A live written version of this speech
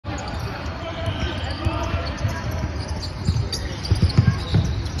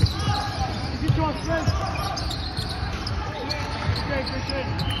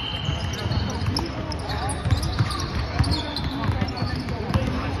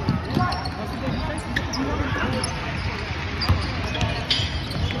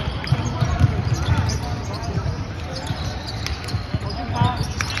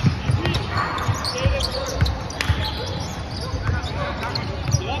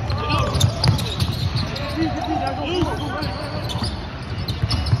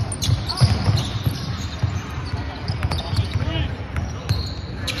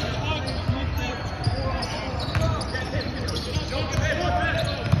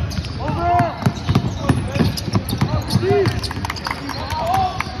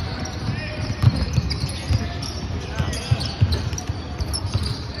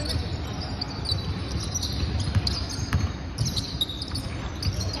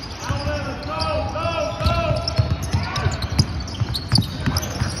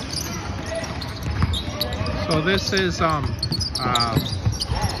So this is club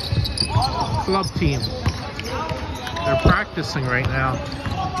team. They're practicing right now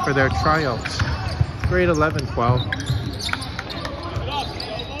for their tryouts. Grade 11, 12.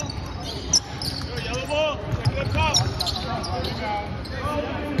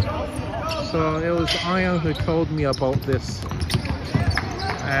 So it was Ion who told me about this.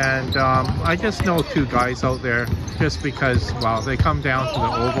 And I just know two guys out there just because, well, they come down to the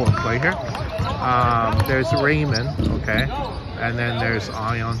Oval and play here. There's Raymond, okay, and then there's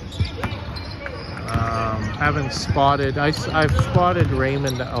Ion. Haven't spotted, I've spotted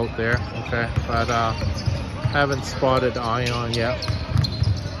Raymond out there, okay, but haven't spotted Ion yet.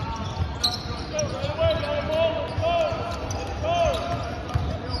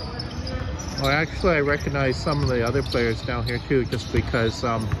 Well, actually, I recognize some of the other players down here too, just because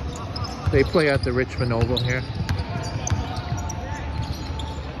they play at the Richmond Oval here.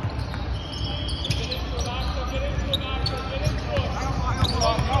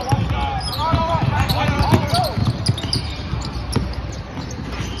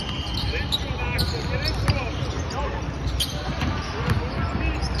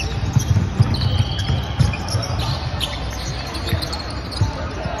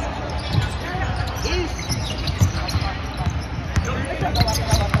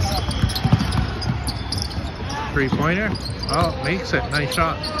 Three-pointer. Oh, makes it. Nice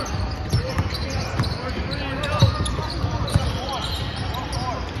shot.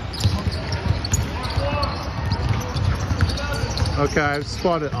 Okay, I've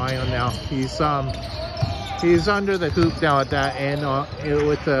spotted Ion now. He's under the hoop now at that end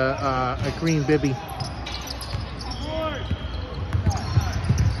with a green bibby.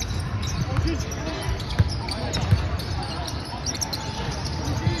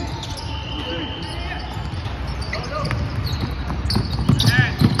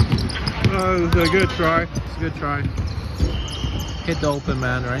 Oh, it was a good try. It's a good try. Hit the open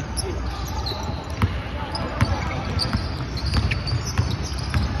man, right?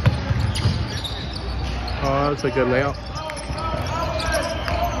 Oh, that's a good layup.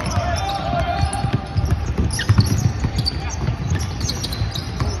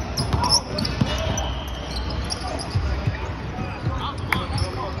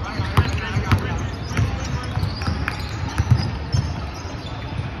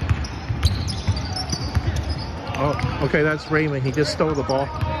 Oh, okay, that's Raymond. He just stole the ball.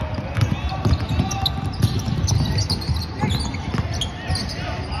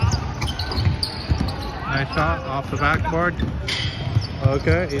 Nice shot off the backboard.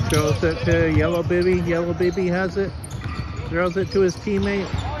 Okay, he throws it to Yellow Bibby. Yellow Bibby has it. Throws it to his teammate.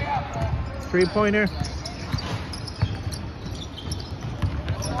 Three-pointer.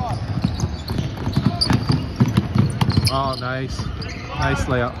 Oh, nice. Nice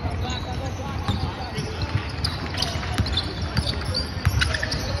layup.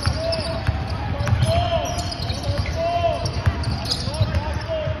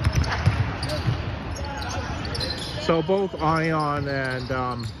 So both Ion and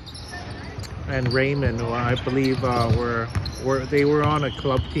Raymond, I believe, they were on a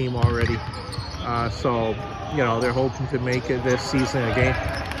club team already. So you know, they're hoping to make it this season again.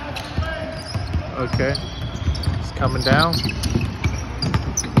 Okay, it's coming down.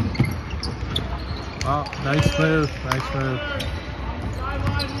 Oh, nice move, nice move.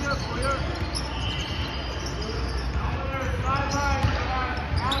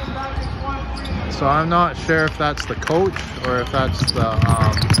 So I'm not sure if that's the coach or if that's the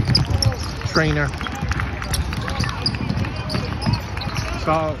trainer.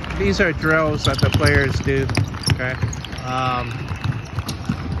 So these are drills that the players do, okay?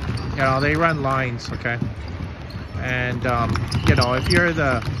 You know, they run lines, okay? And you know, if you're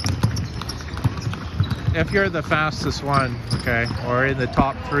the fastest one, okay, or in the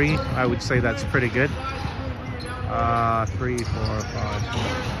top three, I would say that's pretty good. 3, 4,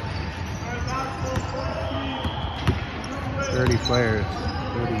 5, 30 players,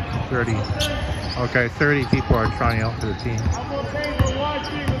 30. Okay, 30 people are trying out for the team.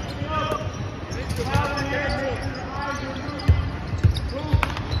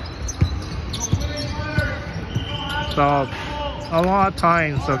 So, a lot of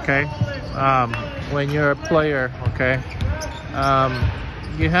times, okay, when you're a player, okay,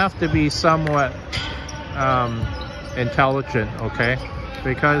 you have to be somewhat intelligent, okay,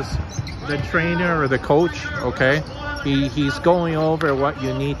 because the trainer or the coach, okay, he's going over what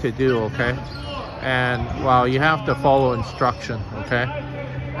you need to do, okay, and well, you have to follow instruction, okay,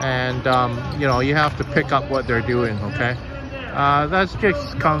 and you know, you have to pick up what they're doing, okay. That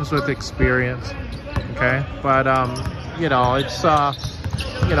just comes with experience, okay, but you know, it's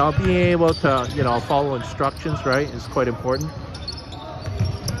you know, being able to, you know, follow instructions, right, is quite important.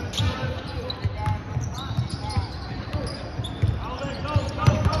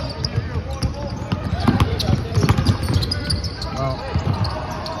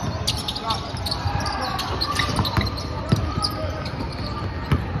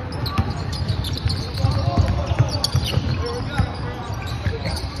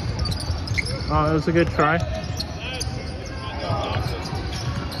 Oh, that was a good try.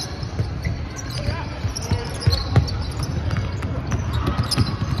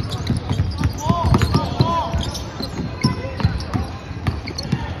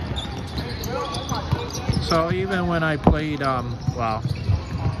 So even when I played, well,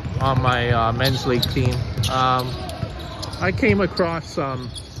 on my men's league team, I came across,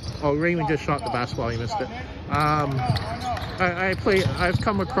 oh, Raymond just shot the basketball, he missed it. I've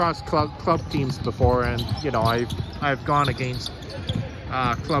come across club teams before, and you know, I've gone against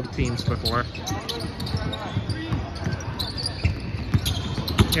club teams before.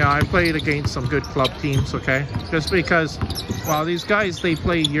 Yeah, I played against some good club teams, okay? Just because, well, these guys, they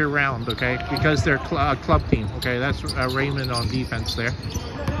play year-round, okay? Because they're a club team, okay? That's Raymond on defense there.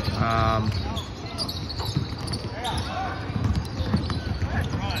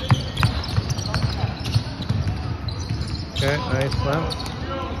 Okay, nice one.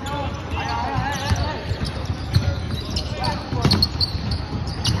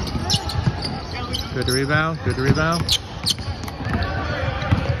 Good rebound, good rebound.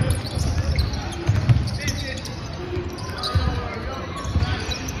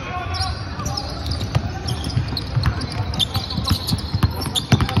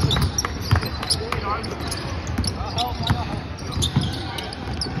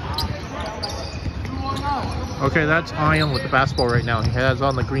 Okay, that's Ian with the basketball right now. He has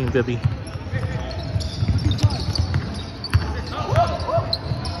on the green bibby.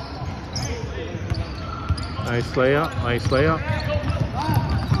 Nice layup, nice layup.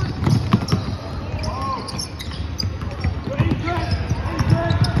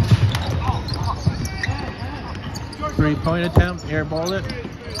 Three-point attempt, airball it.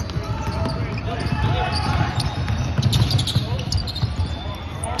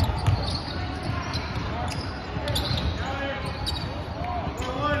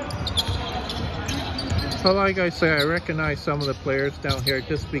 So like I say, I recognize some of the players down here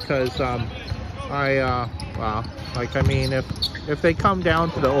just because well, like, I mean, if they come down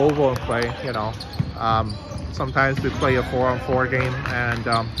to the Oval and play, you know, sometimes we play a 4-on-4 game, and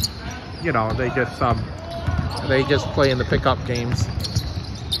you know, they just play in the pickup games.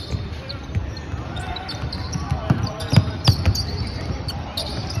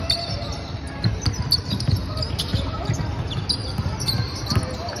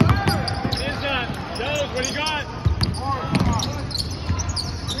 What do you got?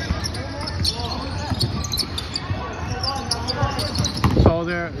 So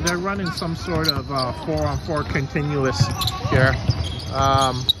they're running some sort of 4-on-4 continuous here.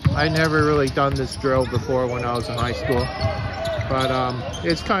 I never really done this drill before when I was in high school, but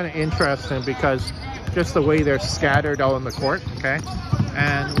it's kind of interesting because just the way they're scattered out on the court, okay?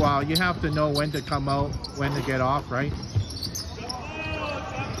 And well, you have to know when to come out, when to get off, right?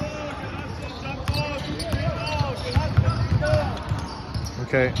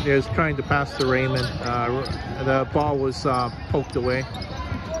 Okay, he was trying to pass to Raymond. The ball was poked away.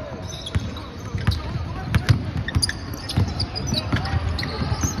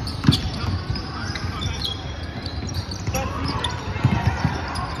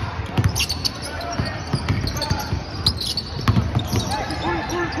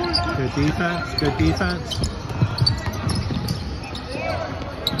 Good defense, good defense.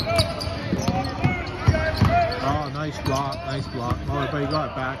 Oh, nice block, nice block. Oh, but you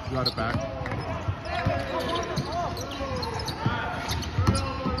got it back, you got it back.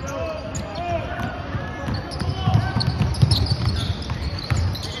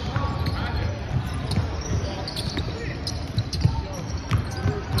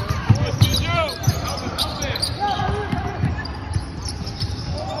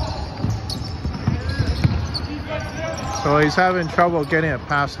 So he's having trouble getting it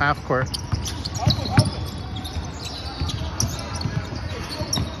past half court.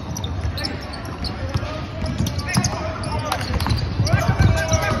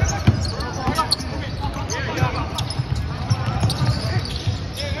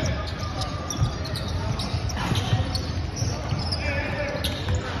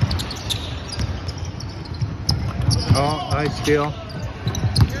 Oh, nice steal.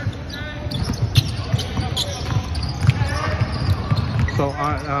 So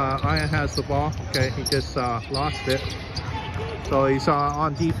Ian has the ball. Okay, he just lost it. So he's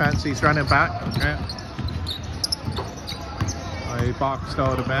on defense. He's running back. Okay. He boxed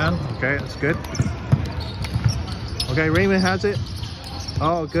out a man. Okay, that's good. Okay, Raymond has it.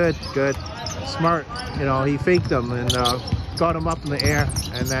 Oh, good, good. Smart. You know, he faked him and got him up in the air.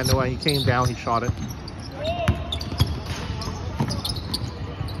 And then when he came down, he shot it.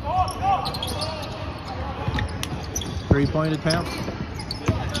 Three-point attempt.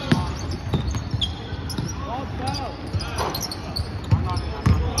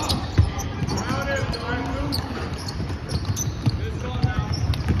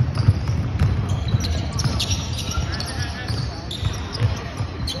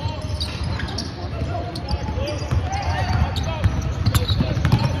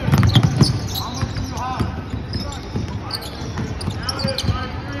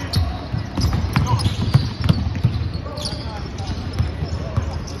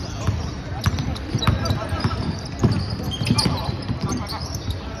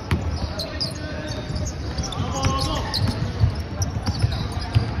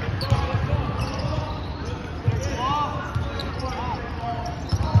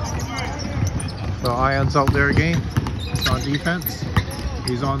 So Ian's out there again. He's on defense.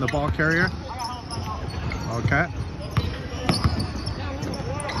 He's on the ball carrier. Okay.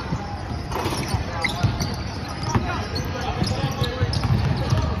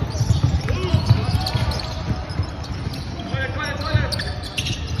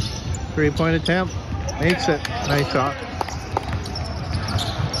 Three-point attempt. Makes it. Nice shot.